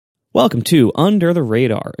Welcome to Under the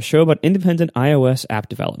Radar, a show about independent iOS app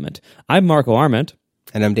development. I'm Marco Arment.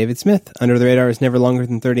 And I'm David Smith. Under the Radar is never longer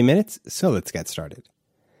than 30 minutes, so let's get started.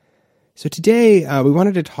 So today we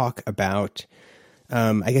wanted to talk about,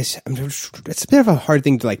 it's a bit of a hard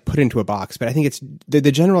thing to put into a box, but I think it's the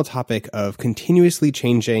general topic of continuously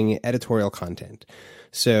changing editorial content.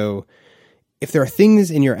 So if there are things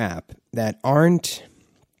in your app that aren't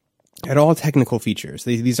at all technical features,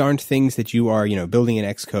 these aren't things that you are, building in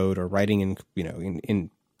Xcode or writing in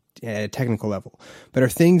at a technical level, but are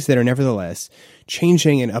things that are nevertheless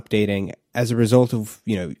changing and updating as a result of,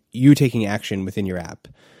 you taking action within your app,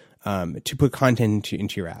 to put content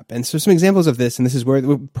into your app. And so some examples of this, and this is where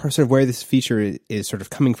this feature is sort of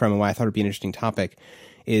coming from and why I thought it'd be an interesting topic,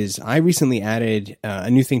 is I recently added a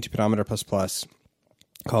new thing to Pedometer++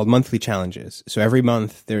 called monthly challenges. So every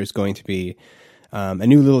month there's going to be a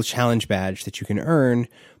new little challenge badge that you can earn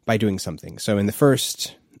by doing something. So in the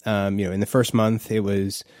first month, it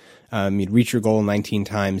was you'd reach your goal 19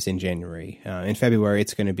 times in January. In February,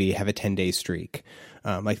 it's going to be have a 10-day streak.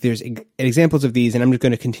 There's examples of these, and I'm just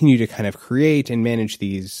going to continue to kind of create and manage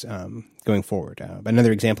these going forward.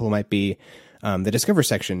 Another example might be the Discover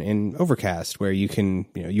section in Overcast, where you can,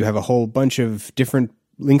 you have a whole bunch of different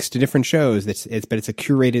links to different shows. But it's a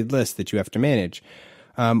curated list that you have to manage.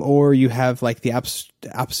 Or you have the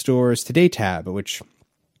App Store's Today tab, which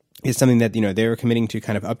is something that, they're committing to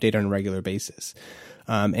kind of update on a regular basis.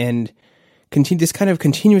 This kind of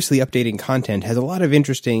continuously updating content has a lot of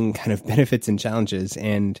interesting kind of benefits and challenges.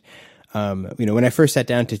 And, when I first sat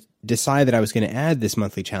down to decide that I was going to add this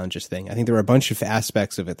monthly challenges thing, I think there were a bunch of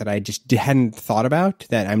aspects of it that I just hadn't thought about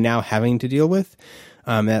that I'm now having to deal with.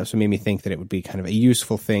 That's what made me think that it would be kind of a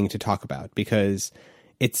useful thing to talk about, because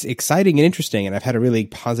it's exciting and interesting, and I've had a really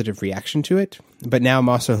positive reaction to it. But now I'm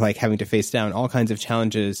also having to face down all kinds of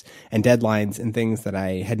challenges and deadlines and things that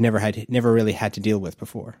I had never really had to deal with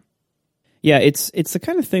before. Yeah, it's the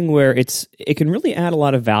kind of thing where it can really add a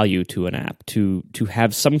lot of value to an app to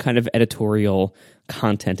have some kind of editorial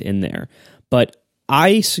content in there. But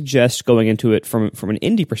I suggest going into it from an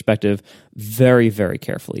indie perspective very, very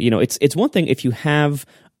carefully. It's one thing if you have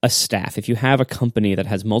a staff, if you have a company that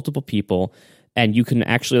has multiple people, and you can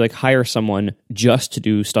actually hire someone just to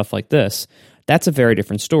do stuff like this. That's a very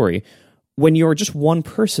different story. When you're just one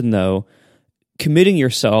person, though, committing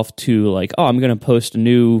yourself to I'm going to post a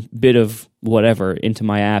new bit of whatever into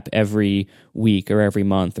my app every week or every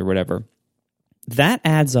month or whatever, that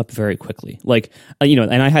adds up very quickly.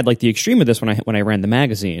 And I had the extreme of this when I ran the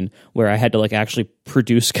magazine, where I had to actually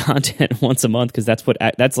produce content once a month, because that's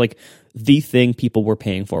the thing people were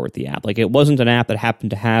paying for with the app. It wasn't an app that happened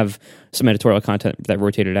to have some editorial content that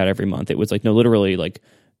rotated out every month. It was no, literally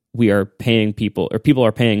we are paying people, or people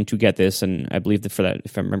are paying to get this. And I believe that for that,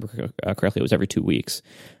 if I remember correctly, it was every 2 weeks,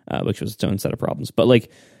 which was its own set of problems. But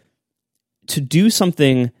to do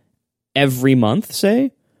something every month,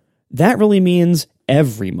 say, that really means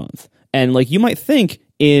every month. And you might think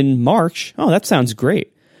in March, oh, that sounds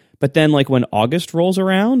great. But then when August rolls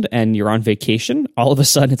around and you're on vacation, all of a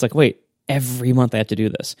sudden it's wait, every month I have to do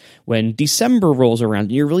this. When December rolls around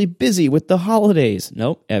and you're really busy with the holidays,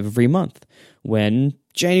 nope, every month. When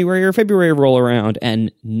January or February roll around and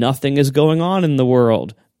nothing is going on in the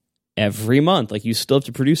world, every month. You still have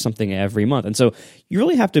to produce something every month. And so you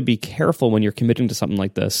really have to be careful when you're committing to something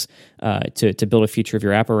like this, to build a feature of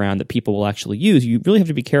your app around that people will actually use. You really have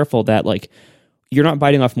to be careful that you're not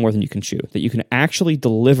biting off more than you can chew, that you can actually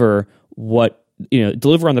deliver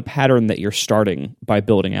deliver on the pattern that you're starting by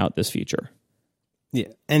building out this feature. Yeah.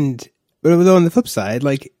 But on the flip side,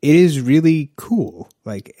 it is really cool,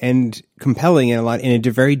 and compelling in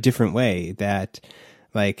a very different way that,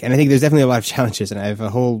 and I think there's definitely a lot of challenges, and I have a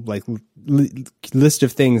whole list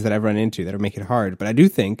of things that I've run into that are making it hard. But I do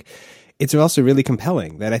think it's also really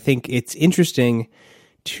compelling, that I think it's interesting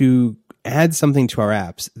to add something to our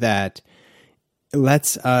apps that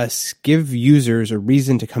lets us give users a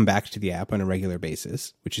reason to come back to the app on a regular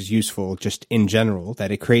basis, which is useful just in general,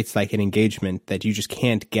 that it creates an engagement that you just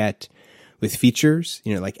can't get with features.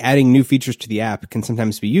 Adding new features to the app can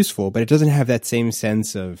sometimes be useful, but it doesn't have that same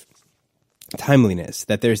sense of timeliness,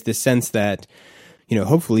 that there's this sense that,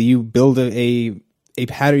 hopefully you build a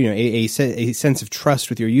pattern, a sense of trust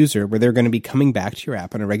with your user, where they're going to be coming back to your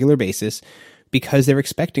app on a regular basis because they're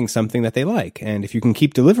expecting something that they like. And if you can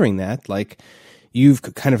keep delivering that, you've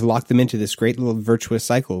kind of locked them into this great little virtuous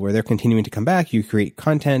cycle where they're continuing to come back, you create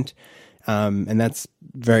content, and that's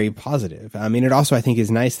very positive. It also, I think,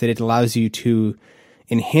 is nice that it allows you to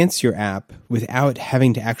enhance your app without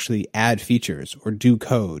having to actually add features or do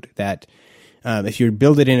code that, if you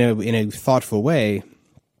build it in a thoughtful way,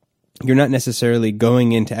 you're not necessarily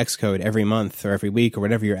going into Xcode every month or every week or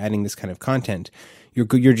whenever you're adding this kind of content.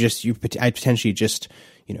 I potentially just,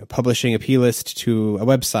 publishing a plist to a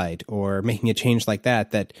website or making a change like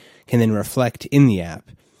that can then reflect in the app.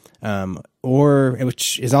 Or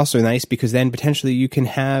which is also nice because then potentially you can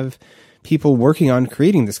have people working on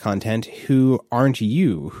creating this content who aren't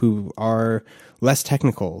you, who are less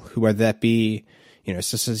technical,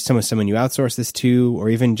 someone you outsource this to, or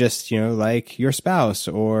even just, like your spouse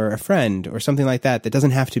or a friend or something like that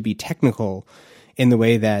doesn't have to be technical in the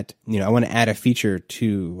way that, I want to add a feature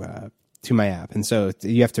to my app. And so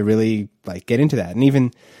you have to really get into that. And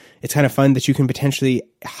even it's kind of fun that you can potentially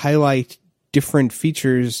highlight different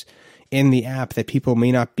features in the app that people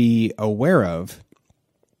may not be aware of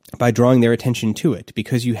by drawing their attention to it,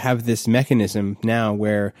 because you have this mechanism now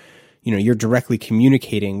where, you're directly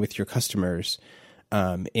communicating with your customers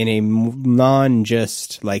in a non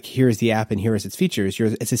just here's the app and here is its features.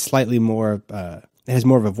 It's a slightly more, it has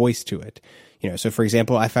more of a voice to it. So for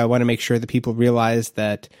example, if I want to make sure that people realize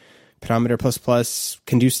that Pedometer++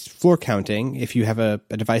 can do floor counting, if you have a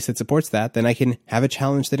device that supports that, then I can have a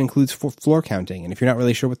challenge that includes floor counting. And if you're not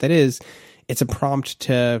really sure what that is, it's a prompt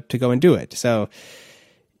to go and do it. So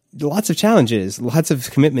lots of challenges, lots of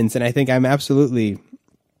commitments. And I think I'm absolutely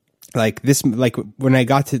when I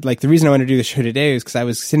got to the reason I wanted to do the show today is because I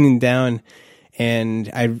was sitting down and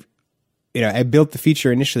I built the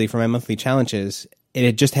feature initially for my monthly challenges.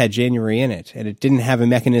 It just had January in it, and it didn't have a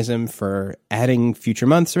mechanism for adding future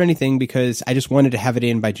months or anything because I just wanted to have it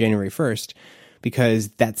in by January 1st because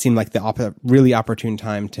that seemed like the really opportune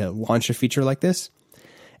time to launch a feature like this.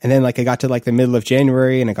 And then I got to the middle of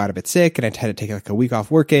January and I got a bit sick and I had to take a week off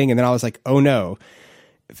working. And then I was like, oh no,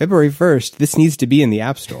 February 1st, this needs to be in the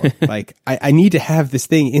App Store. I need to have this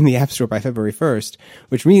thing in the App Store by February 1st,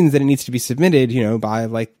 which means that it needs to be submitted, by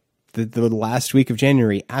the last week of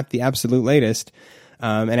January at the absolute latest.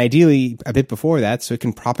 And ideally a bit before that, so it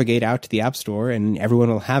can propagate out to the App Store and everyone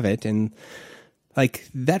will have it. And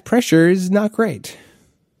that pressure is not great.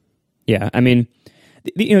 Yeah, I mean,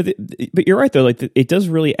 but you're right though. It does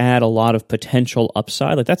really add a lot of potential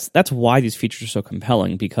upside. That's why these features are so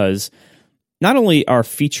compelling, because not only are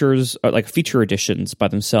features feature additions by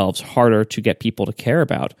themselves harder to get people to care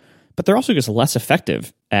about, but they're also just less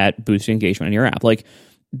effective at boosting engagement in your app.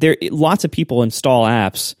 Lots of people install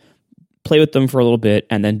apps, play with them for a little bit,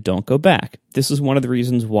 and then don't go back. This is one of the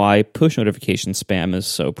reasons why push notification spam is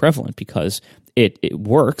so prevalent, because it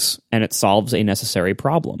works and it solves a necessary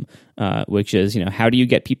problem, which is, how do you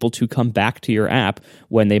get people to come back to your app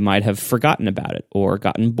when they might have forgotten about it or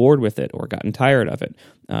gotten bored with it or gotten tired of it,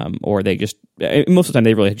 or they just, most of the time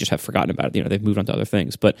they really just have forgotten about it. They've moved on to other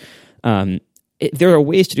things. But there are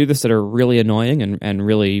ways to do this that are really annoying and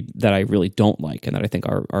really that I really don't like and that I think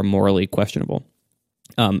are morally questionable.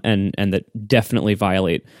 And that definitely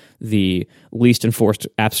violate the least enforced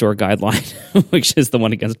App Store guideline, which is the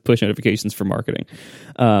one against push notifications for marketing.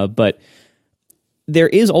 But there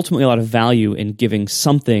is ultimately a lot of value in giving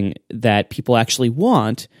something that people actually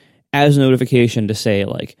want as a notification to say,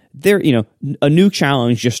 a new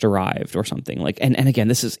challenge just arrived or something. And again,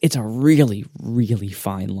 it's a really, really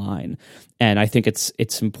fine line. And I think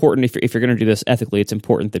it's important, if you're going to do this ethically, it's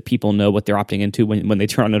important that people know what they're opting into when they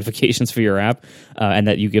turn on notifications for your app, and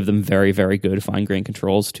that you give them very, very good fine-grained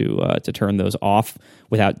controls to turn those off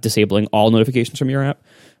without disabling all notifications from your app.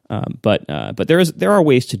 But there are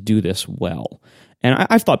ways to do this well. And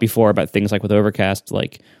I've thought before about things like with Overcast,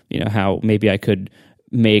 how maybe I could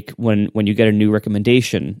make when you get a new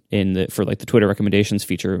recommendation for the Twitter recommendations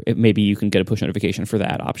feature, maybe you can get a push notification for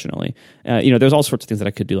that optionally. There's all sorts of things that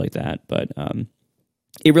I could do like that, but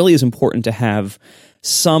it really is important to have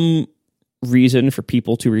some reason for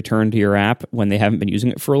people to return to your app when they haven't been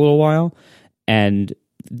using it for a little while. And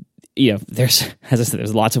there's, as I said,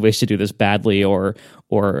 there's lots of ways to do this badly or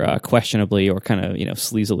questionably or kind of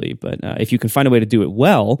sleazily. But if you can find a way to do it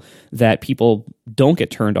well, that people don't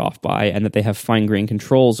get turned off by, and that they have fine-grained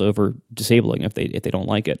controls over disabling if they don't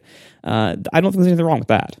like it, I don't think there's anything wrong with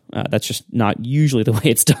that. That's just not usually the way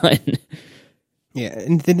it's done. Yeah,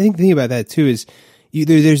 and the thing about that too is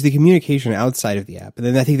there's the communication outside of the app, and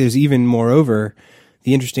then I think there's even moreover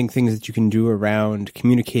the interesting things that you can do around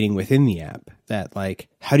communicating within the app. That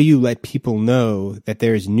how do you let people know that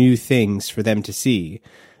there's new things for them to see?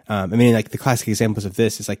 The classic examples of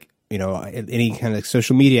this is any kind of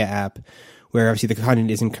social media app where obviously the content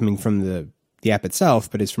isn't coming from the app itself,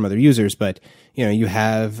 but it's from other users. But, you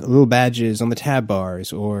have little badges on the tab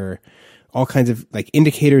bars or all kinds of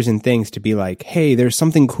indicators and things to be hey, there's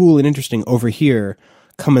something cool and interesting over here.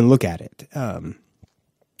 Come and look at it.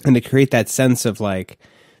 And to create that sense of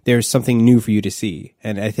there's something new for you to see.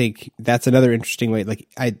 And I think that's another interesting way. Like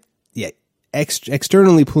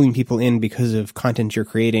externally pulling people in because of content you're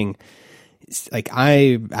creating. Like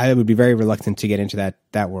I would be very reluctant to get into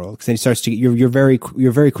that world, because then it starts to you're very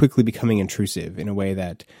quickly becoming intrusive in a way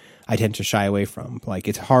that I tend to shy away from. Like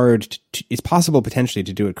it's it's possible potentially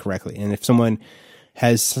to do it correctly, and if someone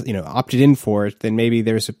has opted in for it, then maybe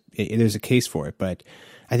there's a case for it. But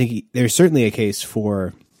I think there's certainly a case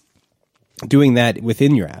for doing that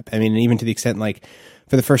within your app. I mean, even to the extent, like,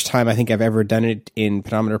 for the first time I think I've ever done it in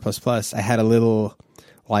Pedometer++, I had a little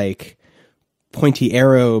like pointy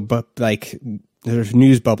arrow, but like there's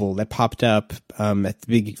news bubble that popped up at the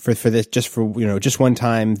big for this just one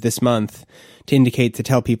time this month to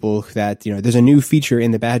tell people that there's a new feature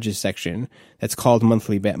in the badges section that's called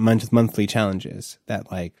monthly challenges, that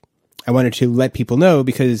like I wanted to let people know,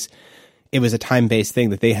 because it was a time-based thing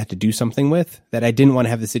that they had to do something with, that I didn't want to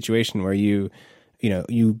have the situation where you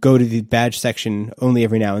go to the badge section only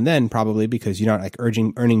every now and then, probably because you're not like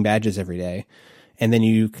earning badges every day. And then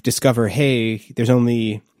you discover, hey, there's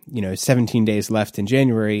only 17 days left in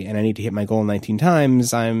January, and I need to hit my goal 19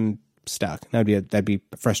 times. I'm stuck. That'd be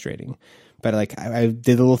frustrating. But like I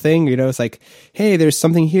did a little thing, it's like, hey, there's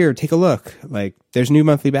something here. Take a look. Like there's new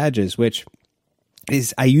monthly badges, which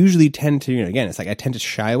is I usually tend to again, it's like I tend to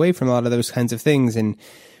shy away from a lot of those kinds of things and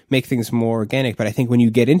make things more organic. But I think when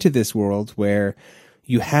you get into this world where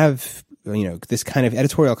you have this kind of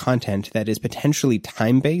editorial content that is potentially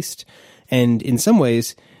time based. And in some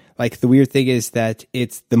ways, like the weird thing is that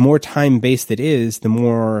it's the more time-based it is, the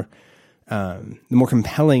more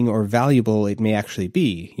compelling or valuable it may actually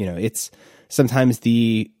be. It's sometimes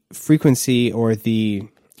the frequency or the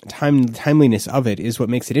timeliness of it is what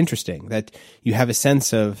makes it interesting. That you have a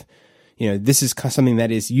sense of, this is something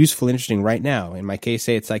that is useful and interesting right now. In my case,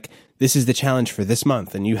 say it's like, this is the challenge for this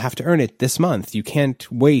month, and you have to earn it this month. You can't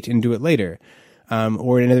wait and do it later.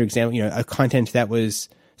 Or another example, a content that was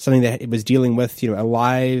something that it was dealing with, a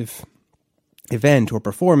live event or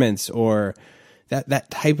performance or that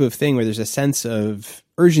type of thing where there's a sense of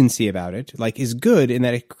urgency about it, like is good in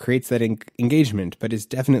that it creates that engagement, but it's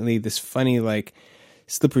definitely this funny, like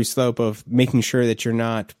slippery slope of making sure that you're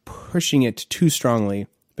not pushing it too strongly,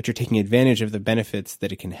 but you're taking advantage of the benefits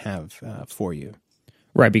that it can have for you.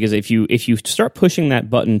 Right, because if you start pushing that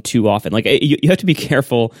button too often, like you have to be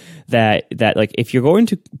careful that like if you're going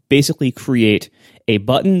to basically create a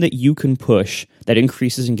button that you can push that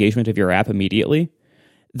increases engagement of your app immediately,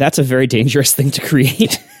 that's a very dangerous thing to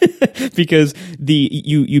create because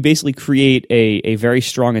you basically create a very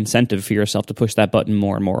strong incentive for yourself to push that button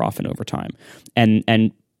more and more often over time,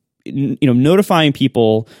 and notifying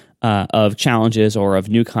people of challenges or of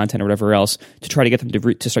new content or whatever else to try to get them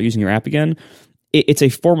to start using your app again. It's a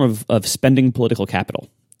form of spending political capital.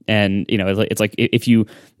 And, it's like if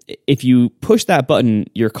you push that button,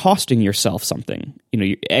 you're costing yourself something.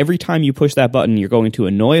 Every time you push that button, you're going to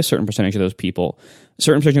annoy a certain percentage of those people. A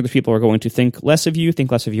certain percentage of those people are going to think less of you,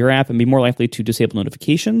 think less of your app, and be more likely to disable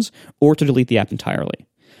notifications or to delete the app entirely.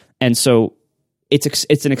 And so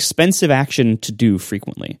it's an expensive action to do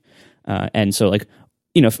frequently. And so like,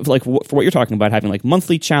 for what you're talking about, having like new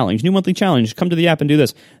monthly challenge, come to the app and do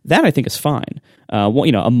this. That I think is fine. A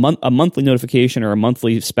monthly notification or a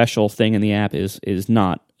monthly special thing in the app is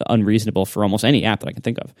not unreasonable for almost any app that I can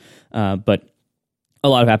think of. But a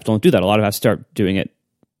lot of apps don't do that. A lot of apps start doing it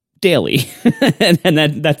daily, and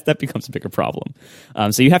that becomes a bigger problem.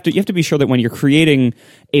 So you have to be sure that when you're creating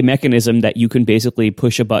a mechanism that you can basically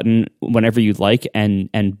push a button whenever you'd like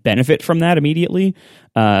and benefit from that immediately,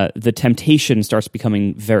 the temptation starts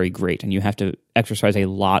becoming very great, and you have to exercise a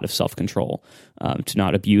lot of self-control to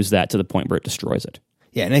not abuse that to the point where it destroys it.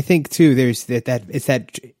 Yeah, and I think too, there's it's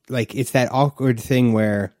that awkward thing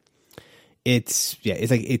where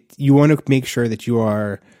you want to make sure that you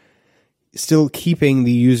are still keeping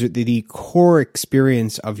the core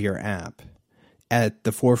experience of your app at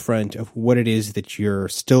the forefront of what it is that you're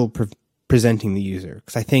still presenting the user.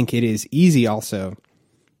 Because I think it is easy also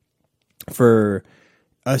for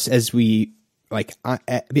us as we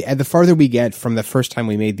the farther we get from the first time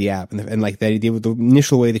we made the app and like the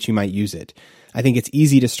initial way that you might use it, I think it's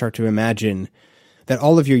easy to start to imagine that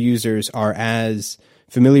all of your users are as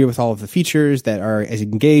familiar with all of the features, that are as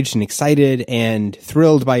engaged and excited and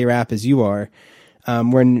thrilled by your app as you are,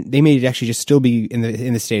 when they may actually just still be in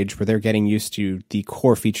the stage where they're getting used to the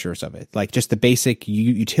core features of it, like just the basic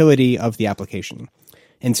utility of the application.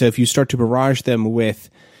 And so if you start to barrage them with,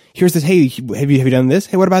 here's this, hey, have you done this?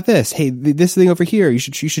 Hey, what about this? Hey, this thing over here, you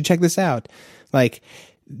should check this out. Like,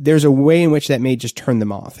 there's a way in which that may just turn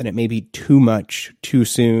them off, and it may be too much, too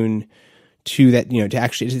soon, to that, to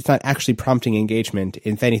actually, it's not actually prompting engagement.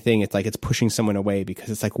 If anything, it's like it's pushing someone away because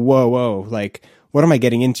it's like, whoa, like, what am I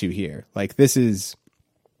getting into here? Like, this is,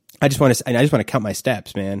 I just want to count my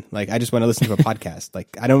steps, man. Like, I just want to listen to a podcast.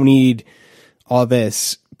 Like, I don't need all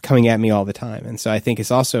this coming at me all the time. And so I think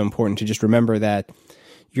it's also important to just remember that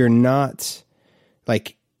you're not,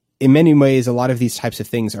 like, in many ways, a lot of these types of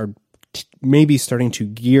things are maybe starting to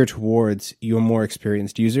gear towards your more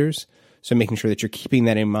experienced users. So making sure that you're keeping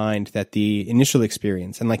that in mind, that the initial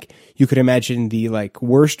experience, and like you could imagine the like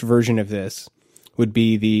worst version of this would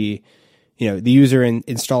be the user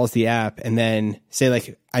installs the app and then say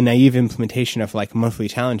like a naive implementation of like monthly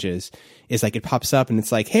challenges is like it pops up and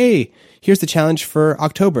it's like, hey, here's the challenge for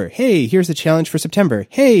October. Hey, here's the challenge for September.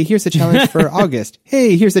 Hey, here's the challenge for August.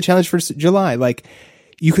 Hey, here's the challenge for July. Like,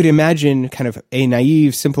 you could imagine kind of a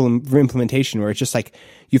naive, simple implementation where it's just like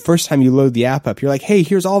you first time you load the app up, you're like, hey,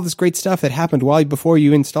 here's all this great stuff that happened before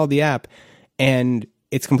you installed the app. And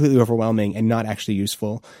it's completely overwhelming and not actually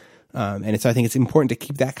useful. And so I think it's important to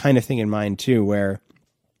keep that kind of thing in mind too, where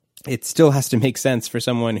it still has to make sense for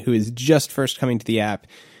someone who is just first coming to the app,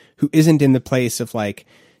 who isn't in the place of like,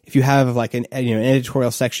 if you have like an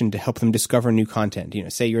editorial section to help them discover new content,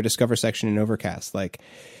 say your discover section in Overcast, like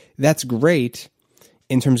that's great.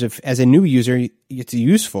 In terms of as a new user, it's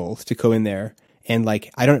useful to go in there and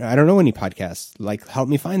like, I don't know any podcasts, like help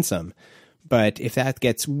me find some. But if that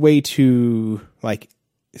gets way too, like,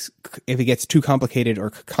 if it gets too complicated or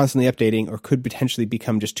constantly updating or could potentially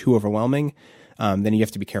become just too overwhelming, then you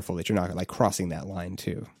have to be careful that you're not like crossing that line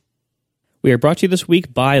too. We are brought to you this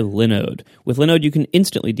week by Linode. With Linode, you can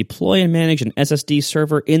instantly deploy and manage an SSD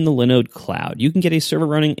server in the Linode cloud. You can get a server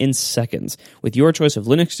running in seconds with your choice of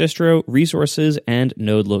Linux distro, resources, and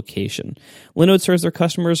node location. Linode serves their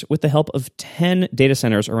customers with the help of 10 data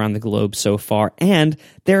centers around the globe so far, and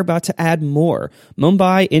they're about to add more.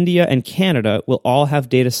 Mumbai, India, and Canada will all have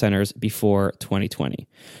data centers before 2020.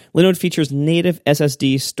 Linode features native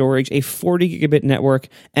SSD storage, a 40 gigabit network,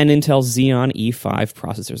 and Intel Xeon E5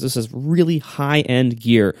 processors. This is really high-end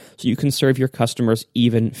gear, so you can serve your customers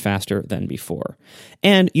even faster than before.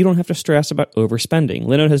 And you don't have to stress about overspending.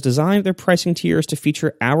 Linode has designed their pricing tiers to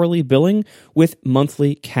feature hourly billing with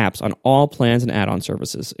monthly caps on all plans and add-on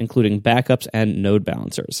services, including backups and node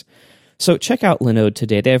balancers. So check out Linode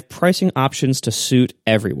today. They have pricing options to suit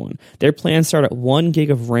everyone. Their plans start at 1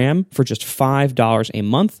 gig of RAM for just $5 a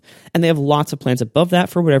month, and they have lots of plans above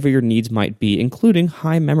that for whatever your needs might be, including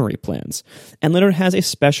high memory plans. And Linode has a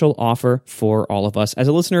special offer for all of us. As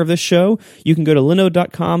a listener of this show, you can go to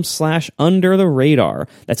linode.com/under-the-radar.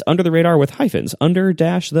 That's under the radar with hyphens,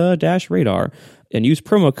 under-the-radar. And use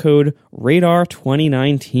promo code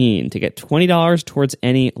RADAR2019 to get $20 towards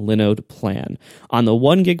any Linode plan. On the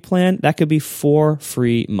 1 gig plan, that could be 4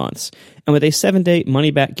 free months. And with a 7-day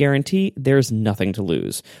money-back guarantee, there's nothing to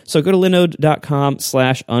lose. So go to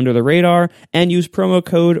linode.com/under-the-radar and use promo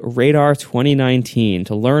code RADAR2019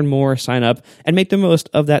 to learn more, sign up, and make the most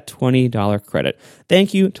of that $20 credit.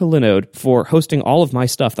 Thank you to Linode for hosting all of my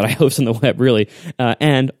stuff that I host on the web, really,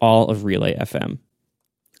 and all of Relay FM.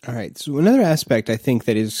 All right. So another aspect I think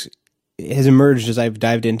that has emerged as I've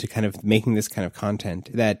dived into kind of making this kind of content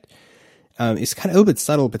that is kind of a little bit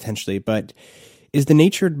subtle potentially, but is the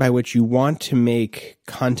nature by which you want to make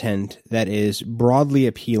content that is broadly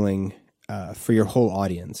appealing for your whole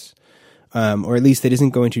audience, or at least that isn't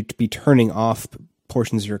going to be turning off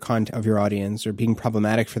portions of your content of your audience or being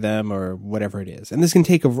problematic for them or whatever it is. And this can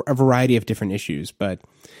take a variety of different issues, but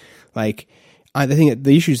like, I think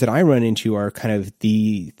the issues that I run into are kind of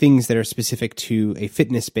the things that are specific to a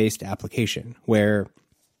fitness-based application where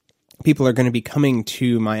people are going to be coming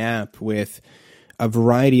to my app with a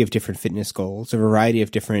variety of different fitness goals, a variety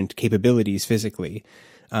of different capabilities physically,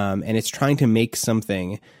 and it's trying to make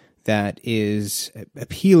something that is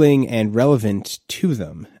appealing and relevant to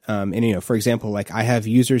them. And for example, like I have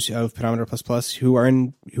users of Pedometer++ who are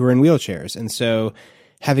in wheelchairs, and so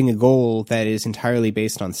having a goal that is entirely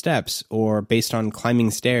based on steps or based on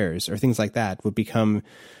climbing stairs or things like that would become,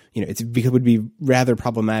 would be rather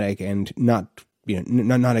problematic and not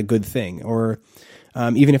a good thing. Or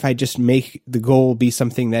even if I just make the goal be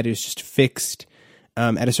something that is just fixed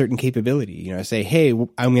at a certain capability, I say, hey,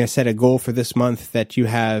 I'm going to set a goal for this month that you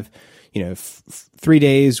have, 3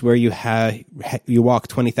 days where you walk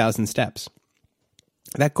 20,000 steps.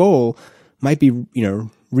 That goal might be,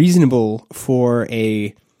 reasonable for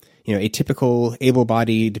a typical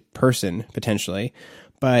able-bodied person potentially,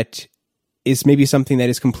 but is maybe something that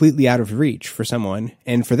is completely out of reach for someone.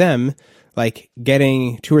 And for them, like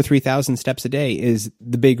getting 2,000 or 3,000 steps a day is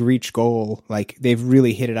the big reach goal. Like they've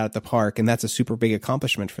really hit it out of the park, and that's a super big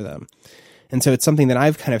accomplishment for them. And so it's something that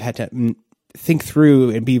I've kind of had to think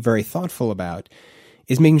through and be very thoughtful about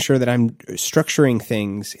is making sure that I'm structuring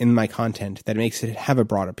things in my content that makes it have a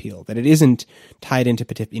broad appeal, that it isn't tied into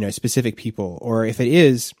specific people, or if it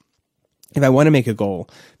is, if I want to make a goal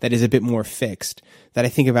that is a bit more fixed, that I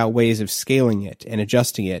think about ways of scaling it and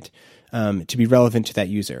adjusting it to be relevant to that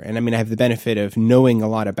user. And I mean, I have the benefit of knowing a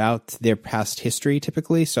lot about their past history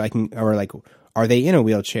typically, so I can, or like, are they in a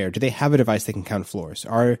wheelchair? Do they have a device that can count floors?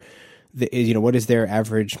 What is their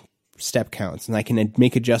average step counts? And I can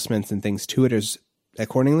make adjustments and things to it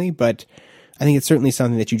accordingly. But I think it's certainly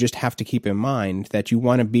something that you just have to keep in mind, that you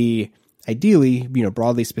want to be ideally,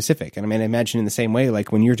 broadly specific. And I mean, I imagine in the same way,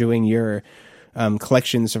 like when you're doing your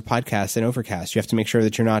collections of podcasts in Overcast, you have to make sure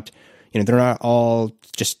that you're not, they're not all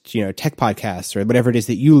just, tech podcasts or whatever it is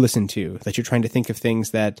that you listen to, that you're trying to think of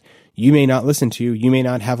things that you may not listen to, you may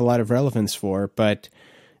not have a lot of relevance for, but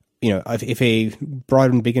if a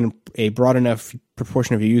broad enough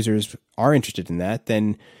proportion of your users are interested in that,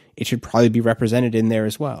 then it should probably be represented in there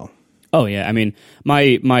as well. Oh yeah, I mean,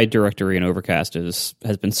 my directory in Overcast has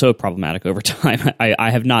been so problematic over time.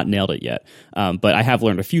 I have not nailed it yet, but I have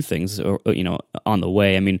learned a few things, on the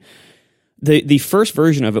way. I mean, the first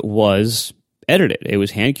version of it was edited. It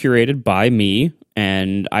was hand curated by me,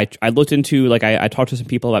 and I looked into, I talked to some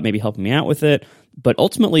people about maybe helping me out with it, but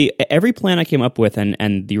ultimately every plan I came up with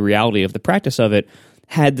and the reality of the practice of it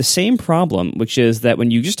had the same problem, which is that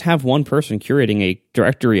when you just have one person curating a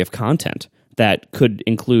directory of content that could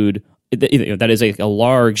include, that is a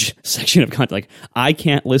large section of content. Like, I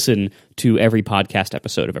can't listen to every podcast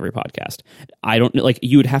episode of every podcast. I don't,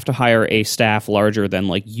 you would have to hire a staff larger than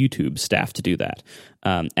YouTube staff to do that.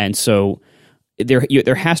 And so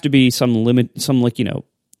there has to be some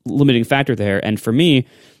limiting factor there. And for me,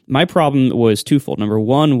 my problem was twofold. Number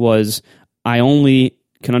one was I only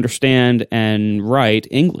can understand and write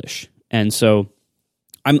English. And so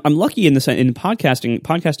I'm lucky in podcasting.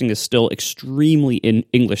 Podcasting is still extremely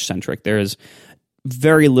English centric. There is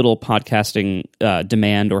very little podcasting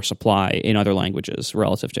demand or supply in other languages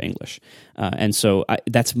relative to English, and so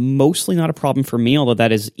that's mostly not a problem for me. Although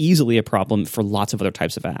that is easily a problem for lots of other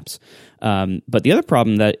types of apps. But the other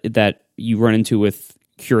problem that you run into with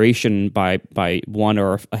curation by one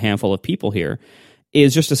or a handful of people here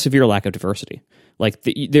is just a severe lack of diversity.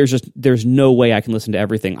 There's no way I can listen to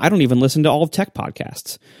everything. I don't even listen to all of tech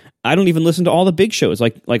podcasts. I don't even listen to all the big shows,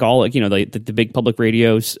 the big public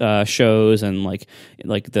radio shows, and I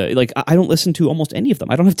don't listen to almost any of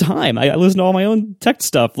them. I don't have time. I listen to all my own tech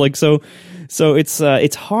stuff. So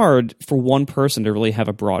it's hard for one person to really have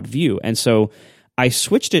a broad view. And so I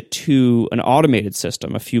switched it to an automated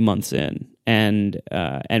system a few months in, and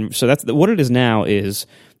so that's what it is now. Is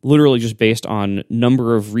literally just based on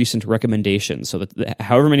number of recent recommendations. So that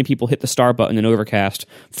however many people hit the star button in Overcast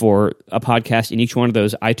for a podcast in each one of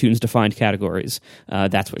those iTunes defined categories,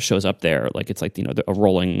 that's what shows up there. It's a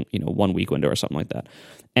rolling 1 week window or something like that.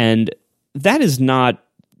 And that is not,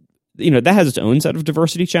 that has its own set of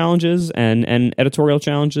diversity challenges and editorial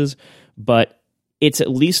challenges, but it's at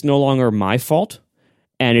least no longer my fault,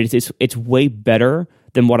 and it's way better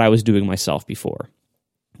than what I was doing myself before,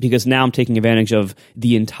 because now I'm taking advantage of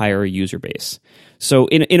the entire user base. So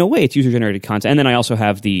in a way, it's user-generated content. And then I also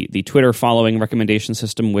have the Twitter following recommendation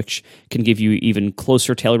system, which can give you even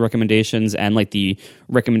closer tailored recommendations, and the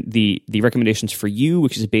recommendations for you,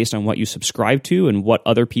 which is based on what you subscribe to and what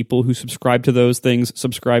other people who subscribe to those things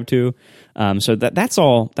subscribe to. So that's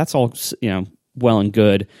all well and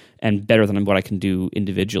good and better than what I can do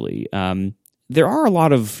individually. There are a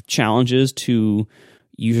lot of challenges to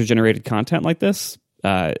user-generated content like this.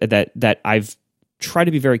 That I've tried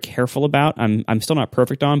to be very careful about. I'm still not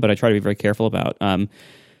perfect on, but I try to be very careful about.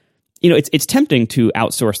 It's tempting to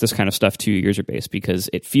outsource this kind of stuff to your user base because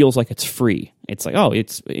it feels like it's free. It's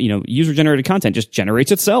user generated content just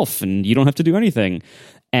generates itself and you don't have to do anything.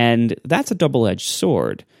 And that's a double-edged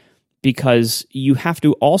sword, because you have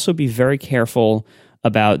to also be very careful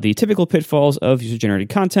about the typical pitfalls of user generated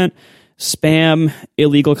content: spam,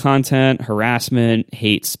 illegal content, harassment,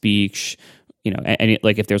 hate speech.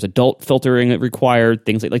 If there's adult filtering required,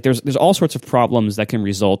 things like there's all sorts of problems that can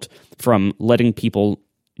result from letting people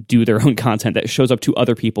do their own content that shows up to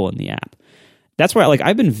other people in the app. That's why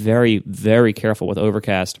I've been very, very careful with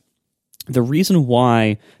Overcast. The reason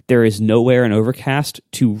why there is nowhere in Overcast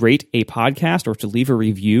to rate a podcast or to leave a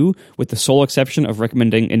review, with the sole exception of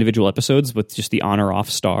recommending individual episodes with just the on or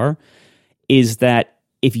off star, is that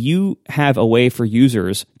if you have a way for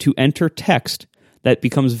users to enter text that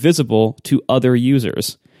becomes visible to other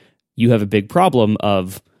users, you have a big problem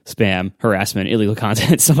of spam, harassment, illegal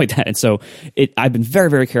content, stuff like that. And so I've been very,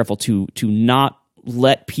 very careful to not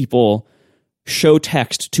let people show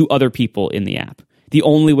text to other people in the app. The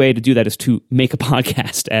only way to do that is to make a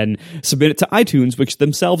podcast and submit it to iTunes, which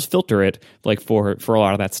themselves filter it like for a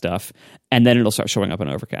lot of that stuff, and then it'll start showing up on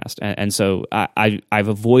Overcast. And so I've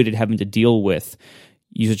avoided having to deal with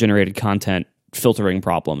user-generated content filtering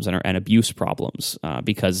problems and abuse problems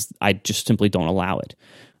because I just simply don't allow it.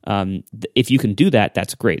 If you can do that,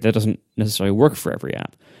 that's great. That doesn't necessarily work for every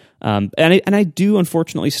app. And I do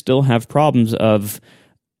unfortunately still have problems of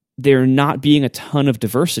there not being a ton of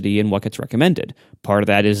diversity in what gets recommended. Part of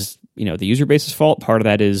that is, the user base's fault. Part of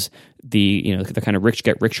that is the kind of rich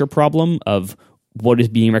get richer problem of what is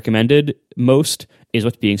being recommended most is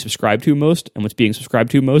what's being subscribed to most, and what's being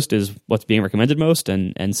subscribed to most is what's being recommended most.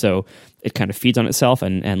 And so it kind of feeds on itself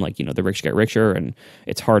and the rich get richer, and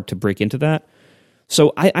it's hard to break into that.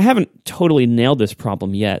 So I haven't totally nailed this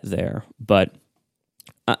problem yet there, but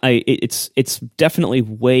it's definitely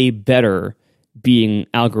way better being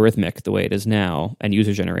algorithmic the way it is now and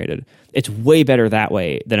user generated. It's way better that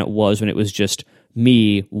way than it was when it was just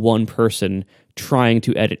me, one person, trying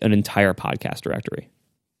to edit an entire podcast directory.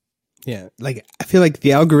 Yeah, like I feel like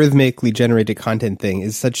the algorithmically generated content thing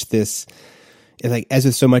is such this, like as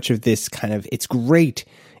with so much of this kind of, it's great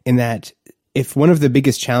in that if one of the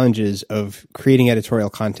biggest challenges of creating editorial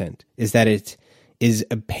content is that it is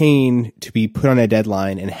a pain to be put on a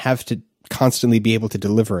deadline and have to constantly be able to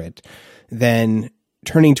deliver it, then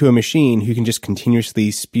turning to a machine who can just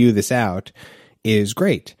continuously spew this out is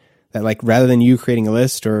great. That like rather than you creating a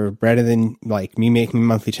list or rather than like me making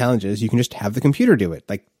monthly challenges, you can just have the computer do it.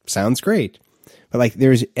 Like sounds great. But like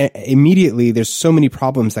there's so many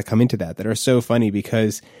problems that come into that are so funny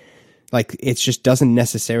because like it just doesn't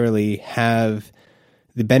necessarily have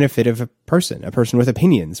the benefit of a person with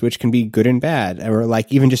opinions, which can be good and bad, or like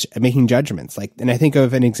even just making judgments. Like, and I think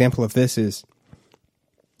of an example of this is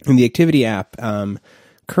in the Activity app.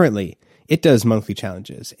 Currently, it does monthly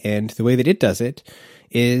challenges, and the way that it does it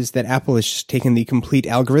is that Apple has just taken the complete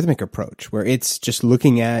algorithmic approach, where it's just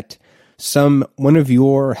looking at one of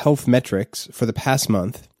your health metrics for the past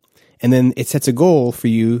month, and then it sets a goal for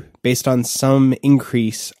you based on some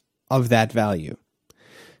increase of that value,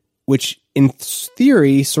 which in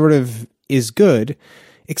theory sort of is good,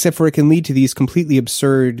 except for it can lead to these completely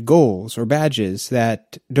absurd goals or badges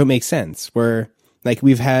that don't make sense. Where like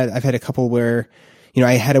I've had a couple where,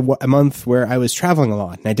 I had a month where I was traveling a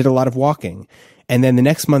lot and I did a lot of walking. And then the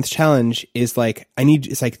next month's challenge is like,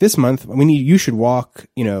 it's like this month you should walk,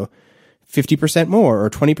 50% more or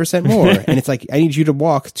 20% more. And it's like, I need you to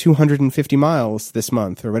walk 250 miles this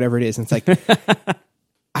month or whatever it is. And it's like,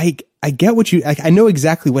 I get what I know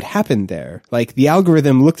exactly what happened there. Like the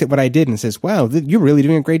algorithm looked at what I did and says, wow, you're really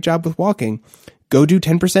doing a great job with walking. Go do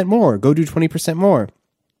 10% more, go do 20% more.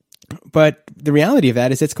 But the reality of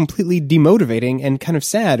that is it's completely demotivating and kind of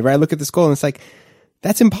sad where I look at this goal and it's like,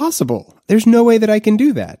 that's impossible. There's no way that I can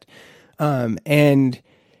do that. And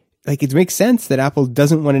like, it makes sense that Apple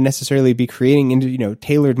doesn't want to necessarily be creating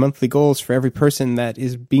tailored monthly goals for every person that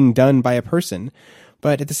is being done by a person.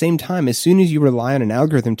 But at the same time, as soon as you rely on an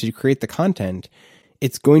algorithm to create the content,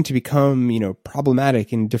 it's going to become,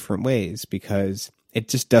 problematic in different ways because it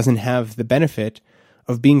just doesn't have the benefit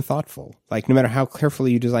of being thoughtful. Like no matter how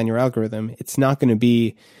carefully you design your algorithm, it's not going to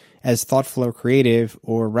be as thoughtful or creative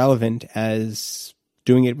or relevant as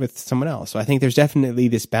doing it with someone else. So I think there's definitely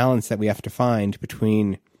this balance that we have to find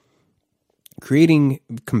between creating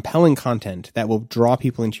compelling content that will draw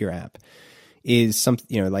people into your app is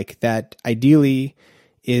something, like that ideally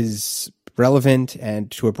is relevant and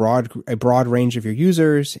to a broad range of your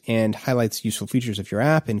users and highlights useful features of your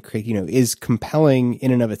app and create, is compelling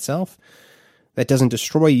in and of itself, that doesn't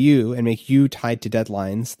destroy you and make you tied to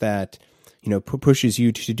deadlines that, pushes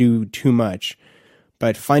you to do too much.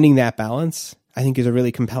 But finding that balance, I think, is a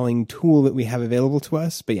really compelling tool that we have available to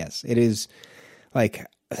us. But yes, it is like,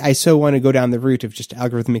 I so want to go down the route of just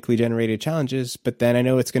algorithmically generated challenges, but then I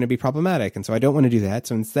know it's going to be problematic. And so I don't want to do that.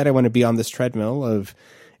 So instead I want to be on this treadmill of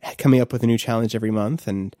coming up with a new challenge every month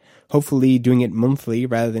and hopefully doing it monthly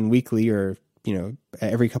rather than weekly or,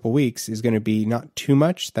 every couple weeks is going to be not too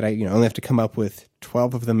much that I, only have to come up with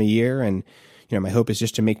 12 of them a year. And, my hope is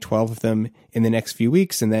just to make 12 of them in the next few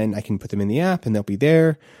weeks and then I can put them in the app and they'll be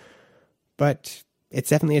there. But it's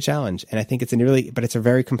definitely a challenge. And I think it's a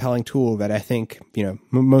very compelling tool that I think,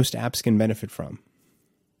 most apps can benefit from.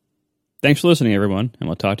 Thanks for listening, everyone. And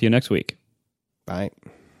we'll talk to you next week. Bye.